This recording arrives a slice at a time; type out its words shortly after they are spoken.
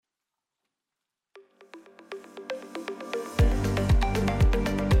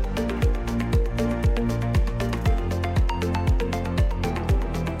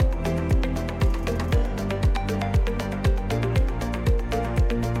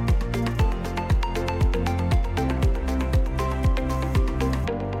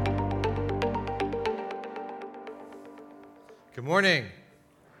Morning.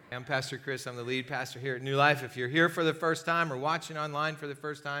 I'm Pastor Chris. I'm the lead pastor here at New Life. If you're here for the first time or watching online for the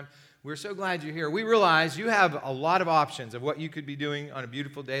first time, we're so glad you're here. We realize you have a lot of options of what you could be doing on a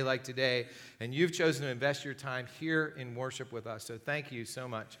beautiful day like today, and you've chosen to invest your time here in worship with us, so thank you so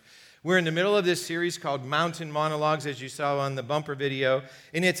much. We're in the middle of this series called Mountain Monologues, as you saw on the bumper video,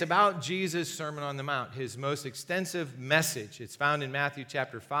 and it's about Jesus' Sermon on the Mount, his most extensive message. It's found in Matthew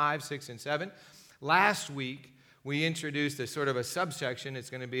chapter 5, 6, and 7. Last week, we introduced a sort of a subsection. It's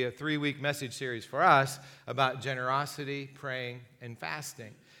going to be a 3-week message series for us about generosity, praying, and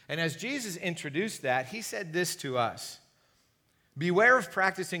fasting. And as Jesus introduced that, he said this to us: "Beware of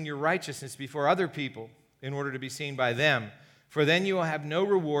practicing your righteousness before other people in order to be seen by them, for then you will have no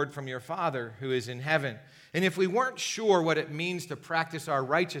reward from your Father who is in heaven." And if we weren't sure what it means to practice our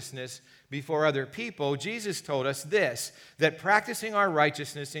righteousness before other people, Jesus told us this, that practicing our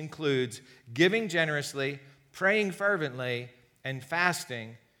righteousness includes giving generously, praying fervently, and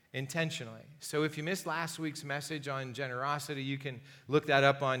fasting intentionally. So if you missed last week's message on generosity, you can look that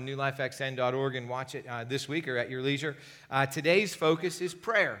up on newlifexn.org and watch it this week or at your leisure. Today's focus is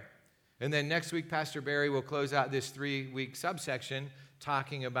prayer. And then next week, Pastor Barry will close out this 3-week subsection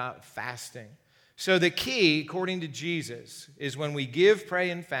talking about fasting. So the key, according to Jesus, is when we give, pray,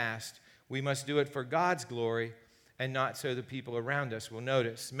 and fast, we must do it for God's glory and not so the people around us will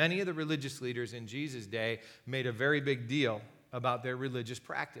notice. Many of the religious leaders in Jesus' day made a very big deal about their religious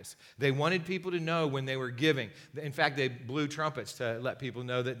practice. They wanted people to know when they were giving. In fact, they blew trumpets to let people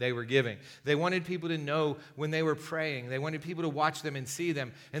know that they were giving. They wanted people to know when they were praying. They wanted people to watch them and see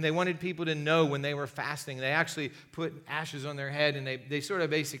them. And they wanted people to know when they were fasting. They actually put ashes on their head, and they sort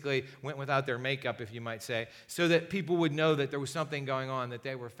of basically went without their makeup, if you might say, so that people would know that there was something going on, that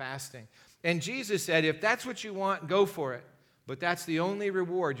they were fasting. And Jesus said, if that's what you want, go for it. But that's the only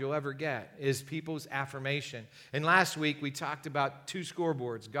reward you'll ever get, is people's affirmation. And last week, we talked about 2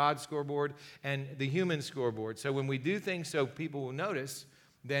 scoreboards, God's scoreboard and the human scoreboard. So when we do things so people will notice,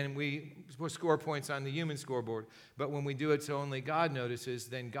 then we score points on the human scoreboard. But when we do it so only God notices,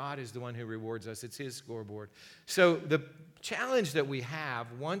 then God is the one who rewards us. It's his scoreboard. So the challenge that we have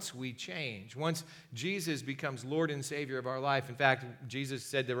once we change, once Jesus becomes Lord and Savior of our life. In fact, Jesus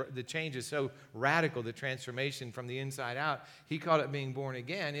said the change is so radical, the transformation from the inside out, he called it being born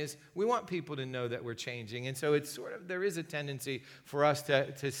again, is we want people to know that we're changing. And so it's sort of, there is a tendency for us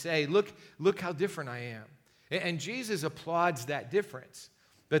to say, look how different I am. And Jesus applauds that difference.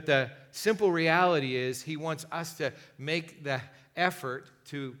 But the simple reality is he wants us to make the effort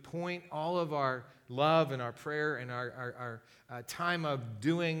to point all of our love and our prayer and our time of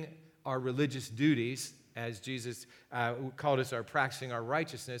doing our religious duties, as Jesus called us, our practicing our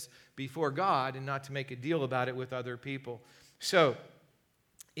righteousness before God, and not to make a deal about it with other people. So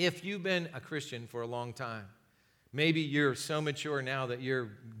if you've been a Christian for a long time, maybe you're so mature now that you're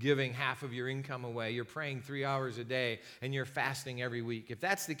giving half of your income away. You're praying 3 hours a day, and you're fasting every week. If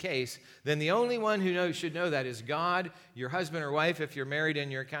that's the case, then the only one who should know that is God, your husband or wife, if you're married,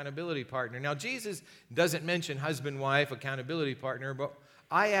 and your accountability partner. Now, Jesus doesn't mention husband, wife, accountability partner, but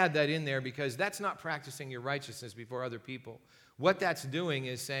I add that in there because that's not practicing your righteousness before other people. What that's doing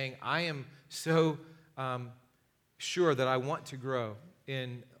is saying, I am so sure that I want to grow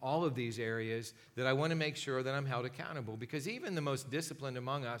in all of these areas, that I want to make sure that I'm held accountable, because even the most disciplined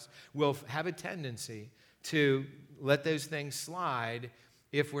among us will have a tendency to let those things slide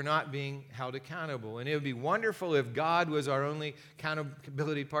if we're not being held accountable. And it would be wonderful if God was our only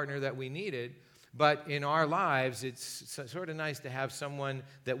accountability partner that we needed, but in our lives, it's sort of nice to have someone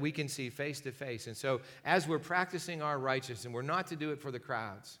that we can see face to face. And so as we're practicing our righteousness, and we're not to do it for the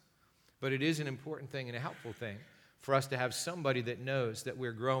crowds, but it is an important thing and a helpful thing for us to have somebody that knows that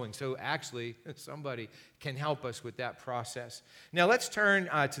we're growing. So actually, somebody can help us with that process. Now let's turn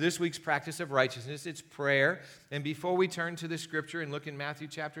to this week's practice of righteousness. It's prayer. And before we turn to the scripture and look in Matthew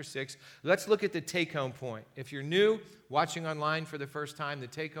chapter 6, let's look at the take-home point. If you're new, watching online for the first time, the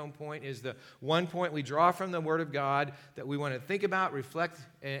take-home point is the one point we draw from the Word of God that we want to think about, reflect,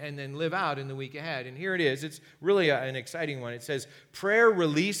 and then live out in the week ahead. And here it is. It's really an exciting one. It says, prayer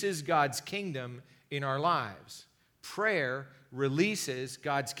releases God's kingdom in our lives. Prayer releases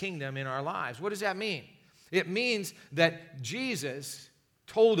God's kingdom in our lives. What does that mean? It means that Jesus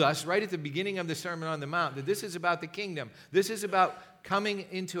told us right at the beginning of the Sermon on the Mount that this is about the kingdom. This is about coming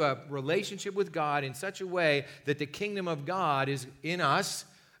into a relationship with God in such a way that the kingdom of God is in us,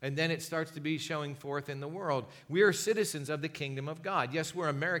 and then it starts to be showing forth in the world. We are citizens of the kingdom of God. Yes, we're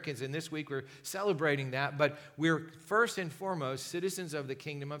Americans, and this week we're celebrating that, but we're first and foremost citizens of the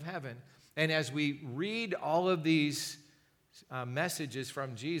kingdom of heaven. And as we read all of these messages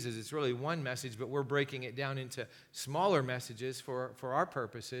from Jesus. It's really one message, but we're breaking it down into smaller messages for our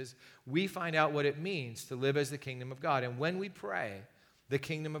purposes. We find out what it means to live as the kingdom of God. And when we pray, the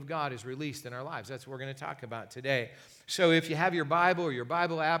kingdom of God is released in our lives. That's what we're going to talk about today. So if you have your Bible or your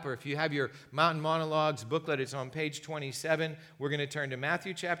Bible app, or if you have your Mountain Monologues booklet, it's on page 27. We're going to turn to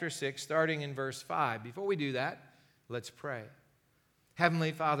Matthew chapter 6, starting in verse 5. Before we do that, let's pray.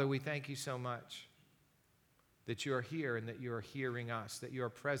 Heavenly Father, we thank you so much that you are here and that you are hearing us, that you are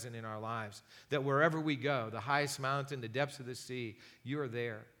present in our lives, that wherever we go, the highest mountain, the depths of the sea, you are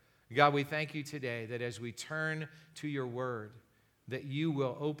there. God, we thank you today that as we turn to your word, that you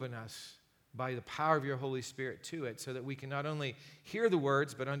will open us by the power of your Holy Spirit to it, so that we can not only hear the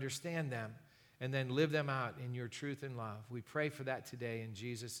words, but understand them and then live them out in your truth and love. We pray for that today in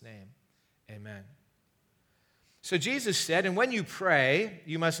Jesus' name. Amen. So Jesus said, and when you pray,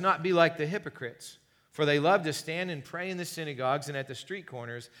 you must not be like the hypocrites, for they love to stand and pray in the synagogues and at the street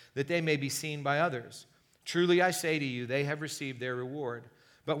corners, that they may be seen by others. Truly I say to you, they have received their reward.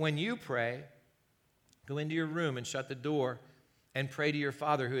 But when you pray, go into your room and shut the door and pray to your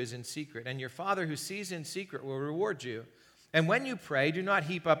Father who is in secret. And your Father who sees in secret will reward you. And when you pray, do not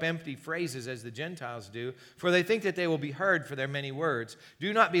heap up empty phrases as the Gentiles do, for they think that they will be heard for their many words.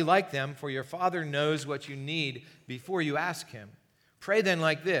 Do not be like them, for your Father knows what you need before you ask him. Pray then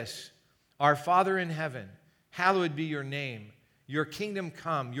like this: Our Father in heaven, hallowed be your name. Your kingdom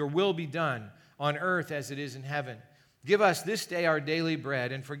come, your will be done on earth as it is in heaven. Give us this day our daily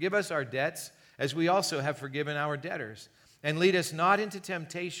bread, and forgive us our debts as we also have forgiven our debtors. And lead us not into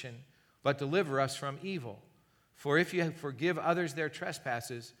temptation, but deliver us from evil. For if you forgive others their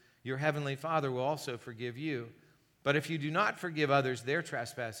trespasses, your heavenly Father will also forgive you. But if you do not forgive others their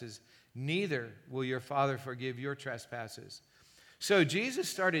trespasses, neither will your Father forgive your trespasses. So Jesus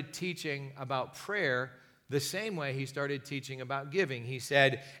started teaching about prayer the same way he started teaching about giving. He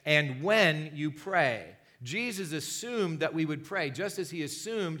said, and when you pray. Jesus assumed that we would pray, just as he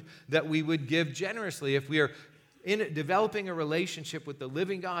assumed that we would give generously. If we are in developing a relationship with the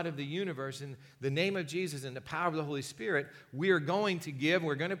living God of the universe in the name of Jesus and the power of the Holy Spirit, we are going to give,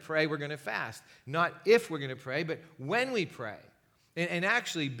 we're going to pray, we're going to fast. Not if we're going to pray, but when we pray. And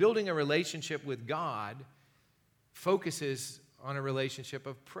actually, building a relationship with God focuses on a relationship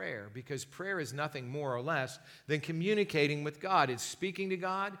of prayer, because prayer is nothing more or less than communicating with God. It's speaking to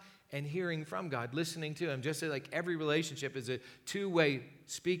God and hearing from God, listening to him. Just like every relationship is a two-way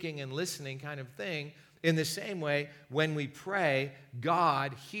speaking and listening kind of thing, in the same way, when we pray,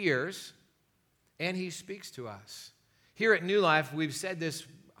 God hears and he speaks to us. Here at New Life, we've said this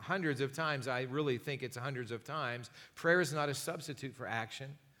hundreds of times. I really think it's hundreds of times. Prayer is not a substitute for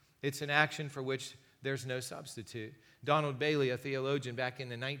action. It's an action for which there's no substitute. Donald Bailey, a theologian back in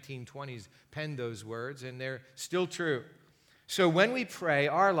the 1920s, penned those words, and they're still true. So when we pray,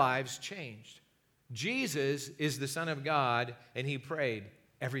 our lives changed. Jesus is the Son of God, and he prayed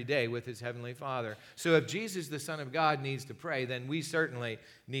every day with his heavenly Father. So if Jesus, the Son of God, needs to pray, then we certainly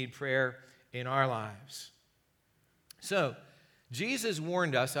need prayer in our lives. So Jesus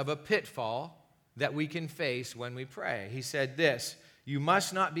warned us of a pitfall that we can face when we pray. He said this: you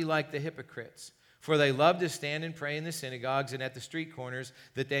must not be like the hypocrites, for they love to stand and pray in the synagogues and at the street corners,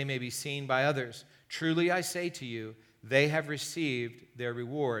 that they may be seen by others. Truly I say to you, they have received their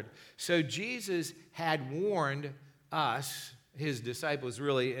reward. So Jesus had warned us, his disciples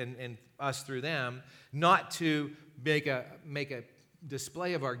really, and us through them, not to make a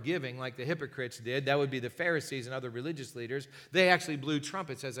display of our giving like the hypocrites did. That would be the Pharisees and other religious leaders. They actually blew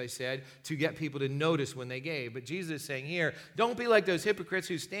trumpets, as I said, to get people to notice when they gave. But Jesus is saying here, don't be like those hypocrites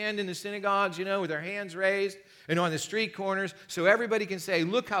who stand in the synagogues, with their hands raised, and on the street corners, so everybody can say,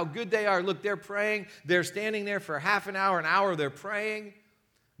 look how good they are. Look, they're praying. They're standing there for half an hour, they're praying.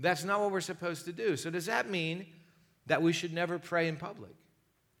 That's not what we're supposed to do. So does that mean that we should never pray in public?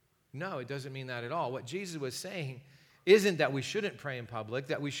 No, it doesn't mean that at all. What Jesus was saying isn't that we shouldn't pray in public,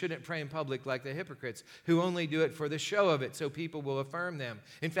 that we shouldn't pray in public like the hypocrites who only do it for the show of it so people will affirm them.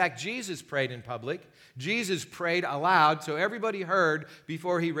 In fact, Jesus prayed in public. Jesus prayed aloud so everybody heard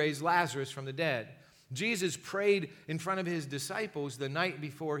before he raised Lazarus from the dead. Jesus prayed in front of his disciples the night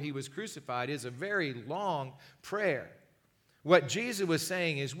before he was crucified. It's a very long prayer. What Jesus was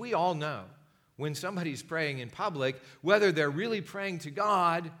saying is, we all know when somebody's praying in public, whether they're really praying to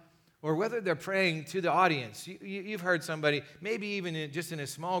God or whether they're praying to the audience. You've heard somebody, maybe even just in a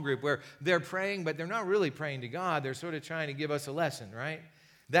small group, where they're praying, but they're not really praying to God. They're sort of trying to give us a lesson, right?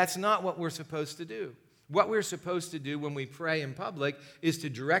 That's not what we're supposed to do. What we're supposed to do when we pray in public is to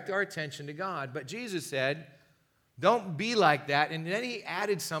direct our attention to God. But Jesus said, Don't be like that. And then he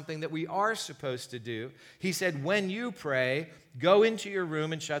added something that we are supposed to do. He said, when you pray, go into your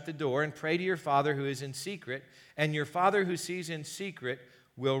room and shut the door and pray to your Father who is in secret, and your Father who sees in secret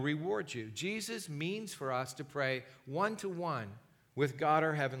will reward you. Jesus means for us to pray one-to-one with God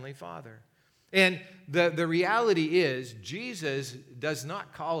our Heavenly Father. And the reality is, Jesus does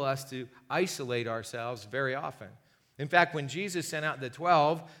not call us to isolate ourselves very often. In fact, when Jesus sent out the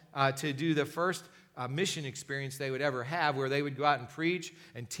 12 to do the first mission experience they would ever have, where they would go out and preach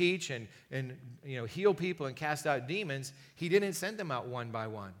and teach and heal people and cast out demons, he didn't send them out one by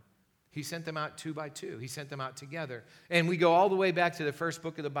one. He sent them out two by two. He sent them out together. And we go all the way back to the first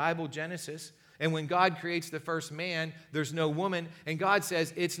book of the Bible, Genesis. And when God creates the first man, there's no woman. And God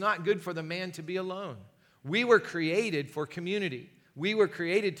says, it's not good for the man to be alone. We were created for community. We were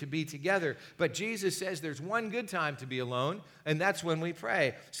created to be together. But Jesus says there's one good time to be alone, and that's when we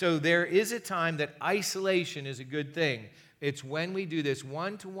pray. So there is a time that isolation is a good thing. It's when we do this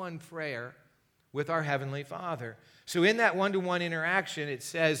one-to-one prayer with our Heavenly Father. So in that one-to-one interaction, it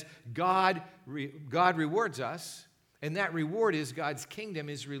says God rewards us, and that reward is God's kingdom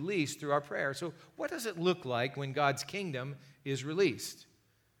is released through our prayer. So what does it look like when God's kingdom is released?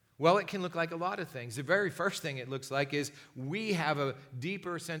 Well, it can look like a lot of things. The very first thing it looks like is we have a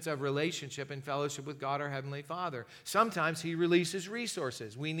deeper sense of relationship and fellowship with God, our Heavenly Father. Sometimes He releases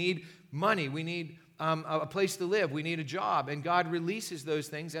resources. We need money. We need a place to live. We need a job. And God releases those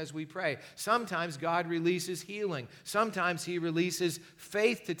things as we pray. Sometimes God releases healing. Sometimes He releases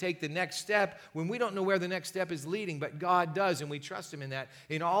faith to take the next step when we don't know where the next step is leading, but God does, and we trust Him in that.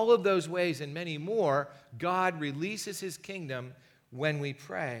 In all of those ways and many more, God releases His kingdom when we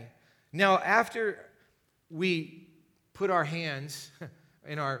pray. Now, after we put our hands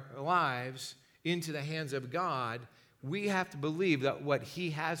in our lives into the hands of God, we have to believe that what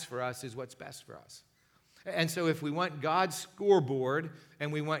He has for us is what's best for us. And so if we want God's scoreboard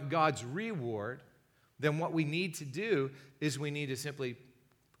and we want God's reward, then what we need to do is we need to simply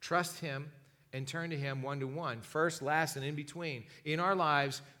trust Him and turn to Him one-to-one, first, last, and in between. In our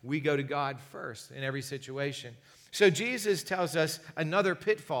lives, we go to God first in every situation. So Jesus tells us another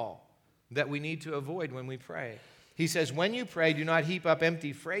pitfall that we need to avoid when we pray. He says, when you pray, do not heap up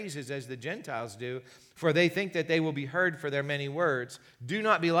empty phrases as the Gentiles do, for they think that they will be heard for their many words. Do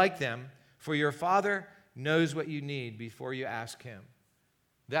not be like them, for your Father knows what you need before you ask Him.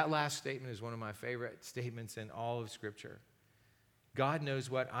 That last statement is one of my favorite statements in all of Scripture. God knows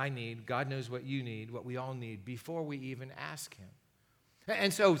what I need. God knows what you need, what we all need, before we even ask Him.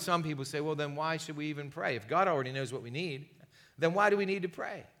 And so some people say, well, then why should we even pray? If God already knows what we need, then why do we need to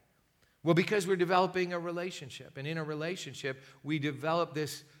pray? Well, because we're developing a relationship. And in a relationship, we develop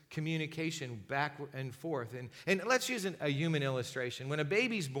this communication back and forth. And let's use a human illustration. When a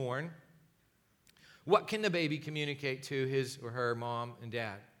baby's born, what can the baby communicate to his or her mom and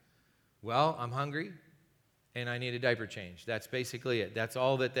dad? Well, I'm hungry and I need a diaper change. That's basically it. That's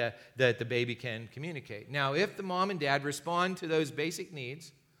all that the baby can communicate. Now, if the mom and dad respond to those basic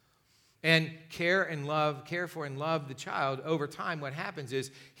needs and care for and love the child, over time what happens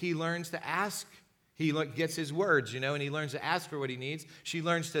is he learns to ask. He gets his words, and he learns to ask for what he needs. She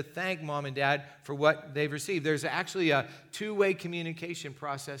learns to thank mom and dad for what they've received. There's actually a two-way communication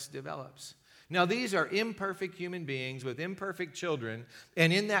process develops. Now, these are imperfect human beings with imperfect children,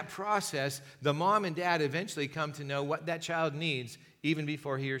 and in that process, the mom and dad eventually come to know what that child needs even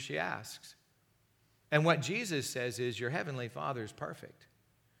before he or she asks. And what Jesus says is, your Heavenly Father is perfect.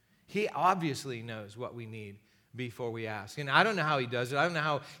 He obviously knows what we need before we ask. And I don't know how He does it. I don't know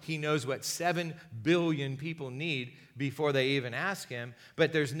how He knows what 7 billion people need before they even ask Him.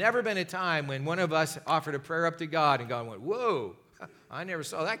 But there's never been a time when one of us offered a prayer up to God and God went, whoa, I never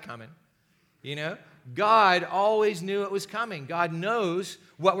saw that coming. God always knew it was coming. God knows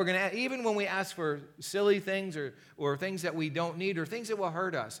what we're going to ask. Even when we ask for silly things or things that we don't need or things that will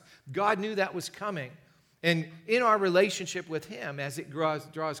hurt us, God knew that was coming. And in our relationship with Him, as it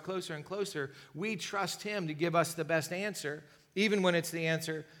draws closer and closer, we trust Him to give us the best answer, even when it's the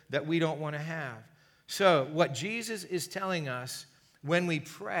answer that we don't want to have. So what Jesus is telling us when we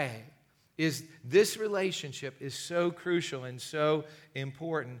pray is this relationship is so crucial and so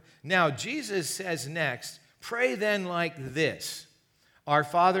important. Now, Jesus says next, pray then like this: Our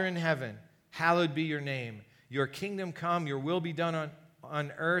Father in heaven, hallowed be your name. Your kingdom come, your will be done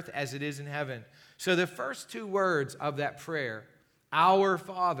on earth as it is in heaven. So the first two words of that prayer, our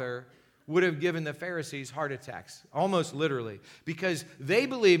Father, would have given the Pharisees heart attacks, almost literally, because they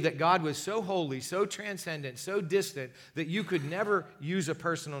believed that God was so holy, so transcendent, so distant, that you could never use a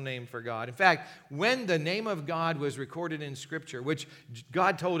personal name for God. In fact, when the name of God was recorded in Scripture, which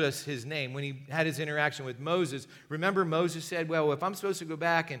God told us his name when he had his interaction with Moses, remember Moses said, well, if I'm supposed to go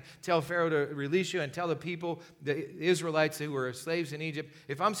back and tell Pharaoh to release you and tell the people, the Israelites who were slaves in Egypt,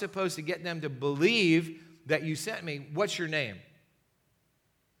 if I'm supposed to get them to believe that you sent me, what's your name?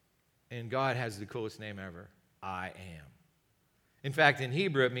 And God has the coolest name ever, I am. In fact, in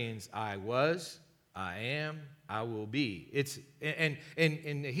Hebrew, it means I was, I am, I will be. And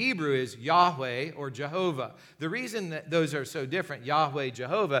in the Hebrew is Yahweh or Jehovah. The reason that those are so different, Yahweh,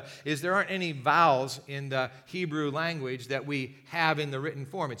 Jehovah, is there aren't any vowels in the Hebrew language that we have in the written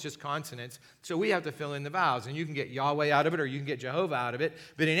form. It's just consonants. So we have to fill in the vowels. And you can get Yahweh out of it or you can get Jehovah out of it.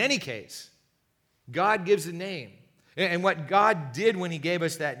 But in any case, God gives a name. And what God did when he gave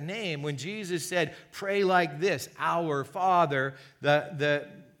us that name, when Jesus said, pray like this, our Father,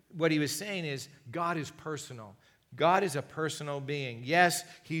 what he was saying is God is personal. God is a personal being. Yes,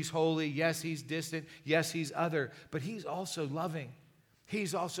 he's holy. Yes, he's distant. Yes, he's other. But he's also loving.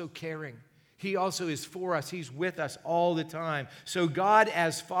 He's also caring. He also is for us. He's with us all the time. So God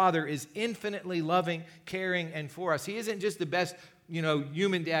as Father is infinitely loving, caring, and for us. He isn't just the best,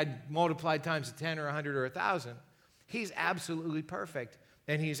 human dad multiplied times 10 or 100 or 1,000. He's absolutely perfect,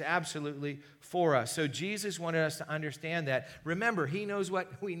 and he's absolutely for us. So Jesus wanted us to understand that. Remember, he knows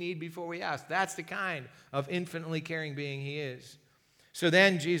what we need before we ask. That's the kind of infinitely caring being he is. So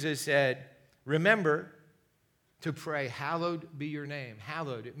then Jesus said, remember to pray, hallowed be your name.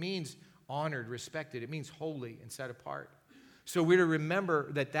 Hallowed, it means honored, respected. It means holy and set apart. So we're to remember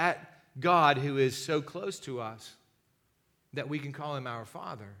that God who is so close to us, that we can call him our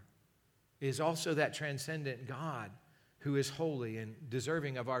Father, is also that transcendent God who is holy and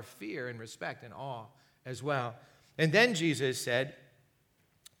deserving of our fear and respect and awe as well. And then Jesus said,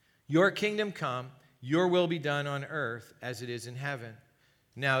 your kingdom come, your will be done on earth as it is in heaven.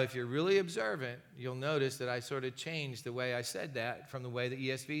 Now, if you're really observant, you'll notice that I sort of changed the way I said that from the way the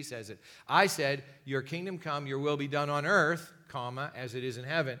ESV says it. I said, your kingdom come, your will be done on earth, comma, as it is in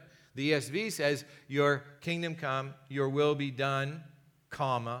heaven. The ESV says, your kingdom come, your will be done,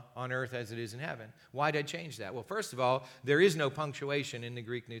 comma, on earth as it is in heaven. Why did I change that? Well, first of all, there is no punctuation in the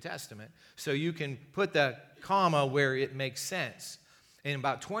Greek New Testament, so you can put the comma where it makes sense. And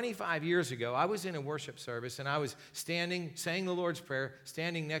about 25 years ago, I was in a worship service, and I was saying the Lord's Prayer,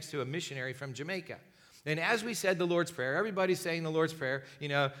 standing next to a missionary from Jamaica. And as we said the Lord's Prayer, everybody's saying the Lord's Prayer,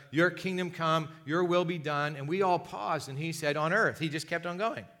 your kingdom come, your will be done, and we all paused, and he said, on earth. He just kept on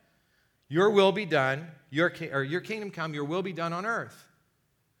going. Your will be done, your kingdom come, your will be done on earth.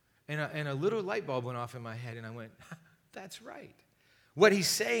 And a little light bulb went off in my head, and I went, that's right. What he's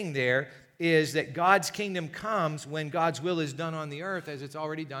saying there is that God's kingdom comes when God's will is done on the earth as it's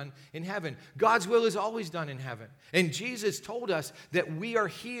already done in heaven. God's will is always done in heaven. And Jesus told us that we are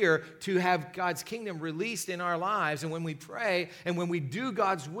here to have God's kingdom released in our lives. And when we pray and when we do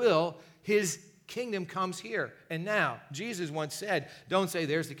God's will, his kingdom comes here and now. Jesus once said, don't say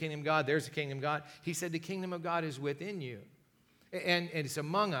there's the kingdom of God, there's the kingdom of God. He said the kingdom of God is within you. And it's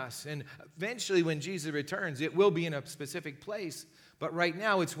among us. And eventually when Jesus returns, it will be in a specific place. But right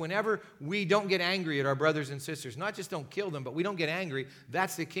now, it's whenever we don't get angry at our brothers and sisters. Not just don't kill them, but we don't get angry.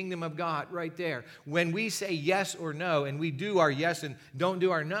 That's the kingdom of God right there. When we say yes or no, and we do our yes and don't do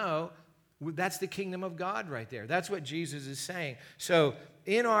our no, that's the kingdom of God right there. That's what Jesus is saying. So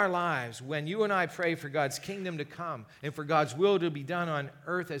in our lives, when you and I pray for God's kingdom to come and for God's will to be done on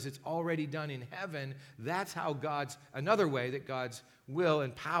earth as it's already done in heaven, that's how another way that God's will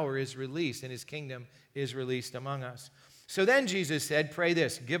and power is released and his kingdom is released among us. So then Jesus said, pray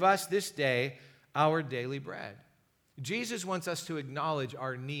this, give us this day our daily bread. Jesus wants us to acknowledge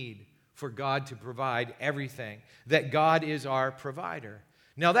our need for God to provide everything, that God is our provider.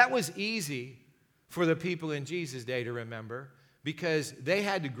 Now, that was easy for the people in Jesus' day to remember because they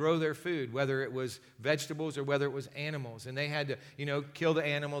had to grow their food, whether it was vegetables or whether it was animals. And they had to, kill the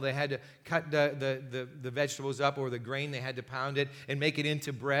animal. They had to cut the vegetables up or the grain. They had to pound it and make it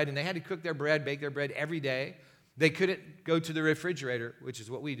into bread. And they had to cook their bread, bake their bread every day. They couldn't go to the refrigerator, which is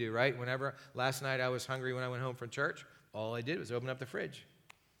what we do, right? Last night I was hungry when I went home from church. All I did was open up the fridge.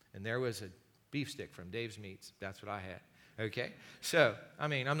 And there was a beef stick from Dave's Meats. That's what I had. Okay? So,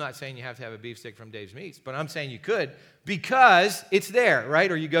 I'm not saying you have to have a beef stick from Dave's Meats, but I'm saying you could because it's there,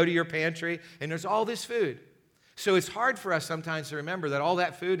 right? Or you go to your pantry and there's all this food. So it's hard for us sometimes to remember that all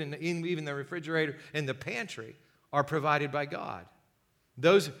that food and even the refrigerator and the pantry are provided by God.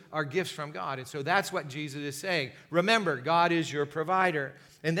 Those are gifts from God. And so that's what Jesus is saying. Remember, God is your provider.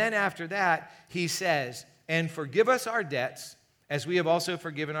 And then after that, he says, and forgive us our debts, as we have also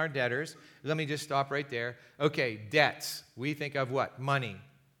forgiven our debtors. Let me just stop right there. Okay, debts. We think of what? Money.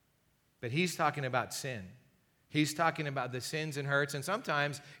 But he's talking about sin. He's talking about the sins and hurts, and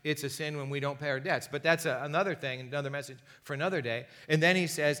sometimes it's a sin when we don't pay our debts. But that's another thing, another message for another day. And then he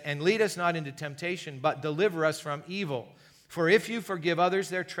says, and lead us not into temptation, but deliver us from evil. For if you forgive others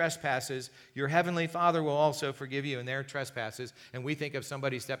their trespasses, your heavenly Father will also forgive you and their trespasses. And we think of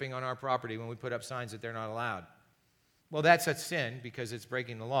somebody stepping on our property when we put up signs that they're not allowed. Well, that's a sin because it's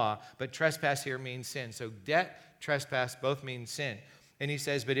breaking the law. But trespass here means sin. So debt, trespass, both mean sin. And he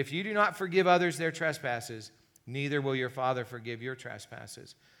says, but if you do not forgive others their trespasses, neither will your Father forgive your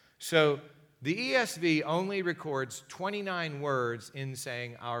trespasses. So the ESV only records 29 words in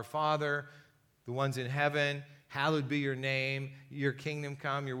saying, our Father, the ones in heaven, hallowed be your name, your kingdom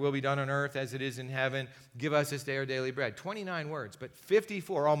come, your will be done on earth as it is in heaven. Give us this day our daily bread. 29 words, but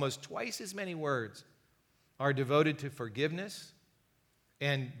 54, almost twice as many words, are devoted to forgiveness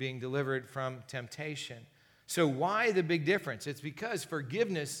and being delivered from temptation. So why the big difference? It's because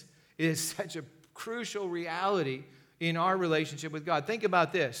forgiveness is such a crucial reality in our relationship with God. Think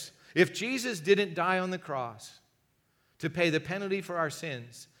about this. If Jesus didn't die on the cross to pay the penalty for our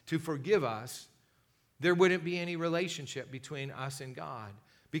sins, to forgive us, there wouldn't be any relationship between us and God,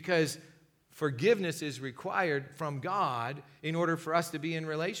 because forgiveness is required from God in order for us to be in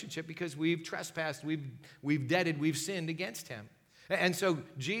relationship, because we've trespassed, we've debted, we've sinned against him. And so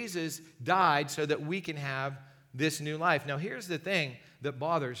Jesus died so that we can have this new life. Now here's the thing that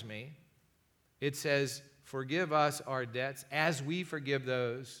bothers me. It says, forgive us our debts as we forgive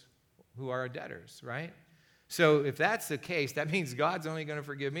those who are our debtors, right? So if that's the case, that means God's only going to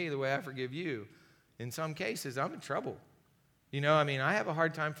forgive me the way I forgive you. In some cases, I'm in trouble. I have a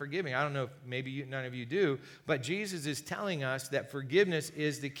hard time forgiving. I don't know if maybe none of you do, but Jesus is telling us that forgiveness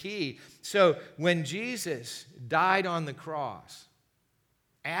is the key. So when Jesus died on the cross,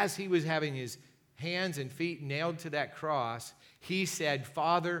 as he was having his hands and feet nailed to that cross, he said,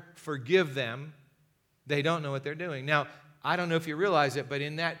 Father, forgive them. They don't know what they're doing. Now, I don't know if you realize it, but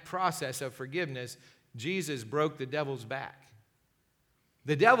in that process of forgiveness, Jesus broke the devil's back.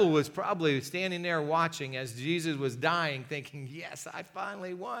 The devil was probably standing there watching as Jesus was dying, thinking, yes, I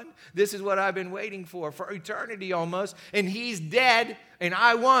finally won. This is what I've been waiting for eternity almost. And he's dead, and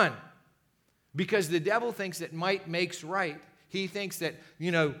I won. Because the devil thinks that might makes right. He thinks that,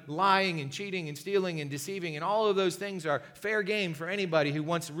 lying and cheating and stealing and deceiving and all of those things are fair game for anybody who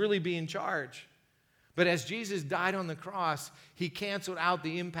wants to really be in charge. But as Jesus died on the cross, he canceled out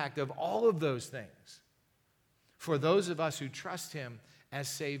the impact of all of those things for those of us who trust him as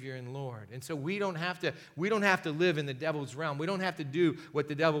Savior and Lord. And so we don't have to live in the devil's realm. We don't have to do what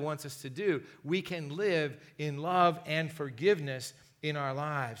the devil wants us to do. We can live in love and forgiveness in our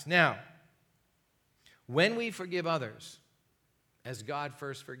lives. Now, when we forgive others, as God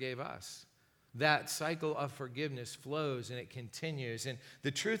first forgave us, that cycle of forgiveness flows and it continues. And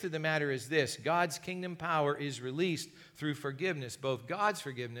the truth of the matter is this: God's kingdom power is released through forgiveness, both God's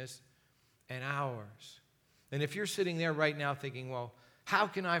forgiveness and ours. And if you're sitting there right now thinking, well, how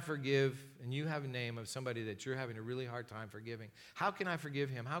can I forgive? And you have a name of somebody that you're having a really hard time forgiving. How can I forgive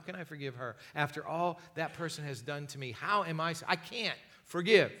him? How can I forgive her? After all that person has done to me, how am I can't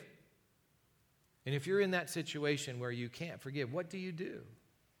forgive. And if you're in that situation where you can't forgive, what do you do?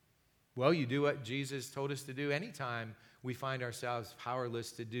 Well, you do what Jesus told us to do anytime we find ourselves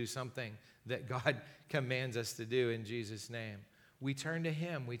powerless to do something that God commands us to do in Jesus' name. We turn to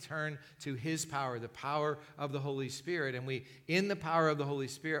him. We turn to his power, the power of the Holy Spirit. And in the power of the Holy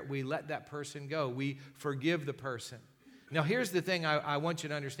Spirit, we let that person go. We forgive the person. Now, here's the thing I want you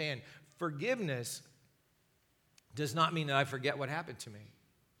to understand. Forgiveness does not mean that I forget what happened to me.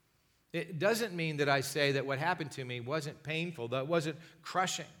 It doesn't mean that I say that what happened to me wasn't painful, that it wasn't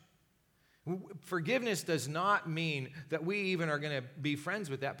crushing. Forgiveness does not mean that we even are going to be friends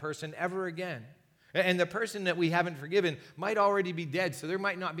with that person ever again. And the person that we haven't forgiven might already be dead, so there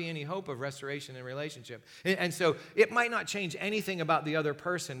might not be any hope of restoration in relationship. And so it might not change anything about the other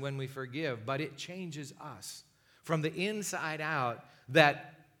person when we forgive, but it changes us. From the inside out,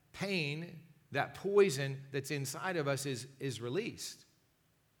 that pain, that poison that's inside of us is released.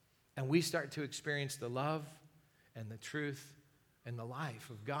 And we start to experience the love and the truth and the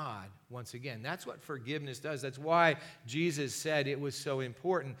life of God once again. That's what forgiveness does. That's why Jesus said it was so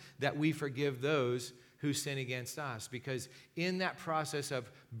important that we forgive those who sin against us, because in that process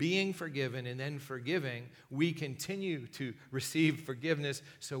of being forgiven and then forgiving, we continue to receive forgiveness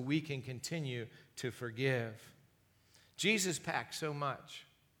so we can continue to forgive. Jesus packed so much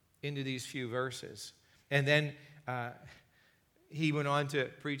into these few verses. And then he went on to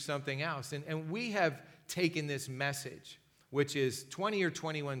preach something else. And we have taken this message, which is 20 or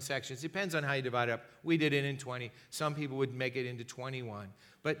 21 sections. Depends on how you divide it up. We did it in 20. Some people would make it into 21.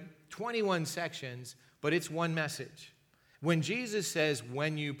 But 21 sections, but it's one message. When Jesus says,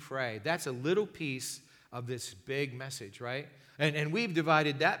 when you pray, that's a little piece of this big message, right? And we've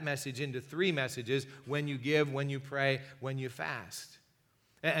divided that message into 3 messages: when you give, when you pray, when you fast.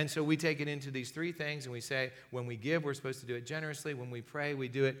 And so we take it into these 3 things, and we say, when we give, we're supposed to do it generously. When we pray, we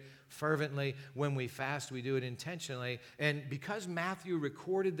do it fervently. When we fast, we do it intentionally. And because Matthew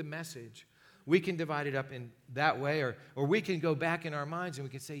recorded the message, we can divide it up in that way, or we can go back in our minds and we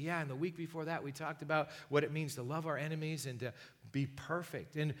can say, yeah, and the week before that, we talked about what it means to love our enemies and to be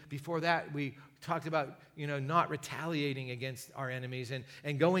perfect. And before that, we talked about, not retaliating against our enemies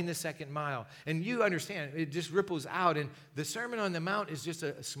and going the second mile. And you understand, it just ripples out. And the Sermon on the Mount is just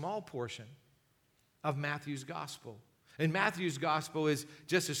a small portion of Matthew's gospel. And Matthew's gospel is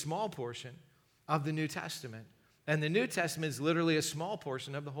just a small portion of the New Testament. And the New Testament is literally a small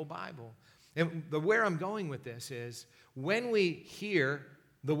portion of the whole Bible. And where I'm going with this is, when we hear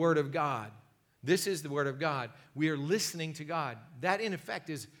the Word of God, this is the Word of God, we are listening to God. That, in effect,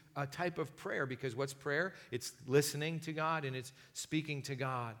 is a type of prayer, because what's prayer? It's listening to God and it's speaking to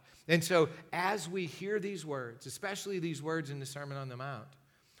God. And so as we hear these words, especially these words in the Sermon on the Mount,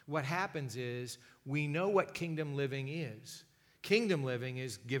 what happens is we know what kingdom living is. Kingdom living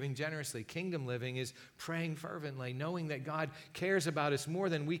is giving generously. Kingdom living is praying fervently, knowing that God cares about us more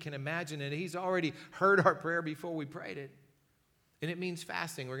than we can imagine, and He's already heard our prayer before we prayed it. And it means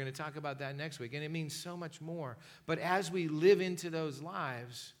fasting. We're going to talk about that next week. And it means so much more. But as we live into those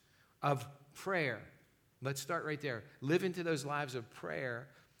lives of prayer, let's start right there. Live into those lives of prayer,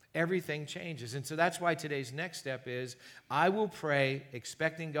 everything changes. And so that's why today's next step is, I will pray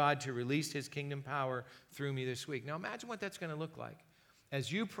expecting God to release His kingdom power through me this week. Now imagine what that's going to look like.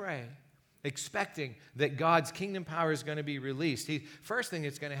 As you pray, expecting that God's kingdom power is going to be released, first thing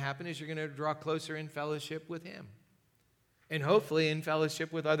that's going to happen is you're going to draw closer in fellowship with Him. And hopefully in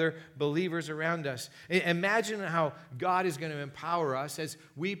fellowship with other believers around us. Imagine how God is going to empower us as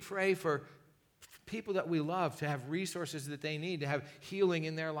we pray for people that we love to have resources that they need, to have healing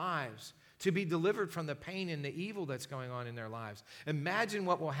in their lives, to be delivered from the pain and the evil that's going on in their lives. Imagine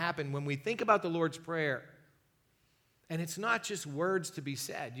what will happen when we think about the Lord's Prayer. And it's not just words to be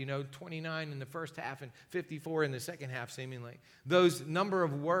said, 29 in the first half and 54 in the second half, seemingly. Those number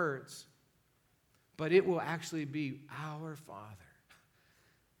of words. But it will actually be our Father,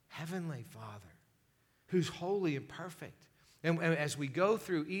 Heavenly Father, who's holy and perfect. And as we go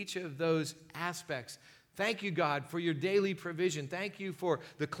through each of those aspects, thank you, God, for your daily provision. Thank you for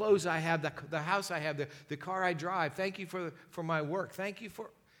the clothes I have, the house I have, the car I drive. Thank you for my work. Thank you for,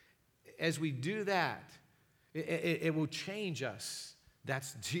 as we do that, it will change us.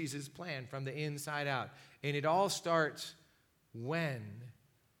 That's Jesus' plan from the inside out. And it all starts when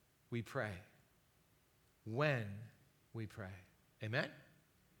we pray. When we pray. Amen?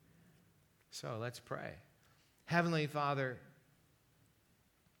 So let's pray. Heavenly Father,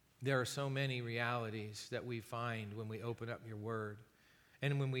 there are so many realities that we find when we open up your word.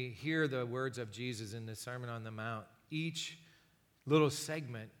 And when we hear the words of Jesus in the Sermon on the Mount, each little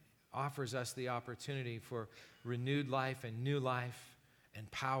segment offers us the opportunity for renewed life and new life and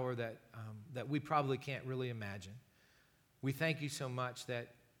power that we probably can't really imagine. We thank you so much that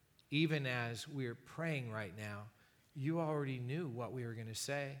even as we're praying right now, you already knew what we were going to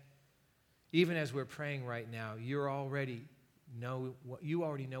say. Even as we're praying right now, you already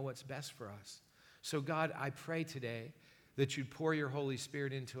know what's best for us. So God, I pray today that you'd pour your Holy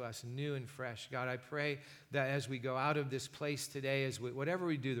Spirit into us new and fresh. God, I pray that as we go out of this place today, whatever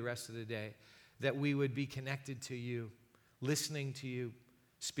we do the rest of the day, that we would be connected to you, listening to you,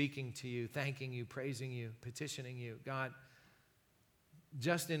 speaking to you, thanking you, praising you, petitioning you. God,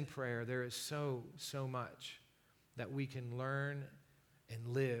 just in prayer, there is so much that we can learn and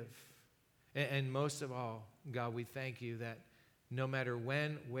live. And most of all, God, we thank you that no matter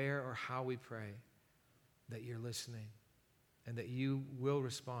when, where, or how we pray, that you're listening and that you will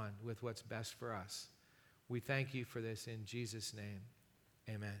respond with what's best for us. We thank you for this in Jesus' name.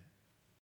 Amen.